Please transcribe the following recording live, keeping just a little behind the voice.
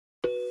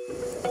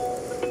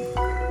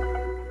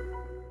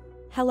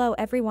Hello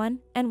everyone,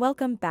 and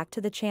welcome back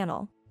to the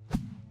channel.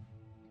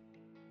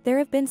 There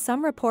have been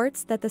some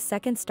reports that the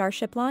second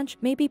Starship launch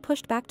may be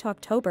pushed back to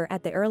October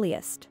at the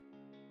earliest.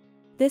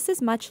 This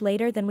is much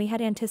later than we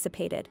had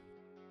anticipated.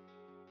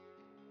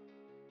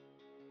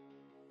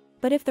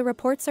 But if the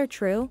reports are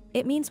true,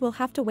 it means we'll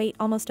have to wait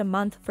almost a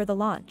month for the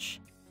launch.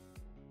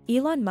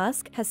 Elon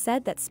Musk has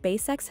said that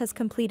SpaceX has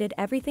completed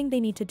everything they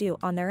need to do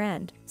on their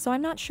end, so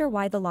I'm not sure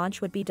why the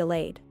launch would be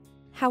delayed.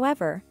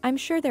 However, I'm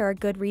sure there are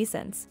good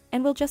reasons,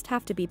 and we'll just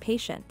have to be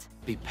patient.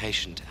 Be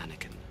patient,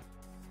 Anakin.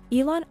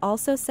 Elon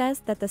also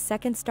says that the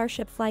second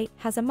Starship flight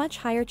has a much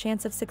higher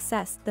chance of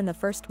success than the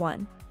first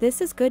one.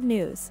 This is good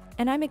news,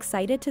 and I'm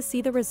excited to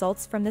see the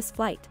results from this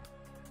flight.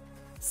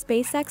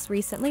 SpaceX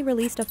recently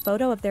released a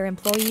photo of their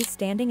employees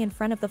standing in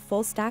front of the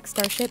full-stack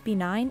Starship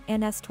B9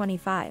 and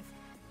S-25.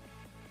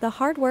 The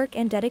hard work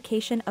and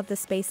dedication of the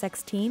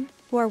SpaceX team,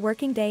 who are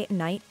working day and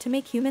night to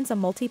make humans a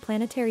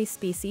multiplanetary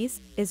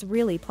species, is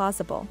really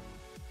plausible.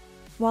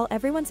 While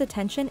everyone's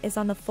attention is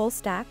on the full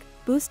stack,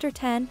 Booster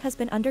 10 has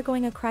been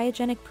undergoing a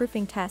cryogenic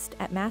proofing test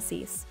at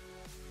Massey's.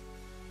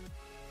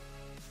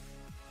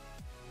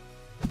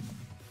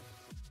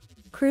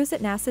 Crews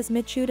at NASA's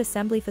Michoud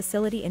Assembly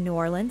Facility in New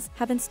Orleans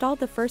have installed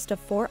the first of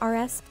 4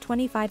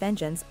 RS-25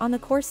 engines on the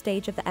core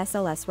stage of the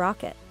SLS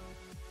rocket.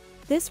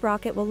 This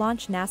rocket will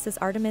launch NASA's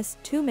Artemis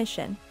II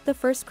mission, the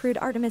first crewed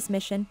Artemis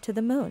mission to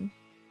the Moon.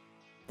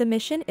 The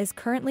mission is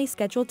currently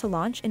scheduled to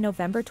launch in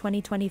November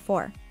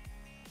 2024.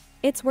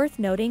 It's worth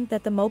noting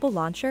that the mobile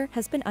launcher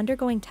has been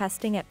undergoing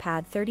testing at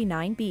Pad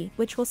 39B,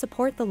 which will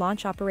support the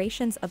launch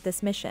operations of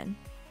this mission.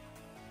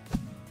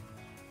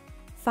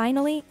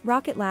 Finally,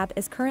 Rocket Lab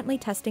is currently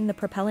testing the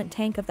propellant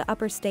tank of the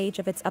upper stage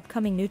of its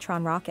upcoming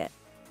Neutron rocket.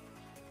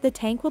 The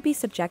tank will be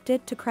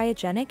subjected to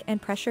cryogenic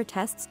and pressure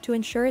tests to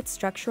ensure its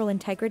structural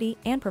integrity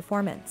and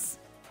performance.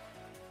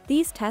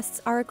 These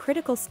tests are a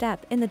critical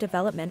step in the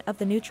development of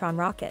the Neutron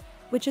rocket,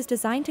 which is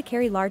designed to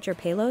carry larger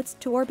payloads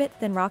to orbit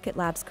than Rocket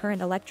Lab's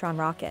current Electron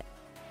rocket.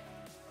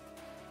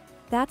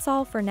 That's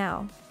all for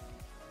now.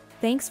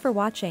 Thanks for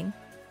watching.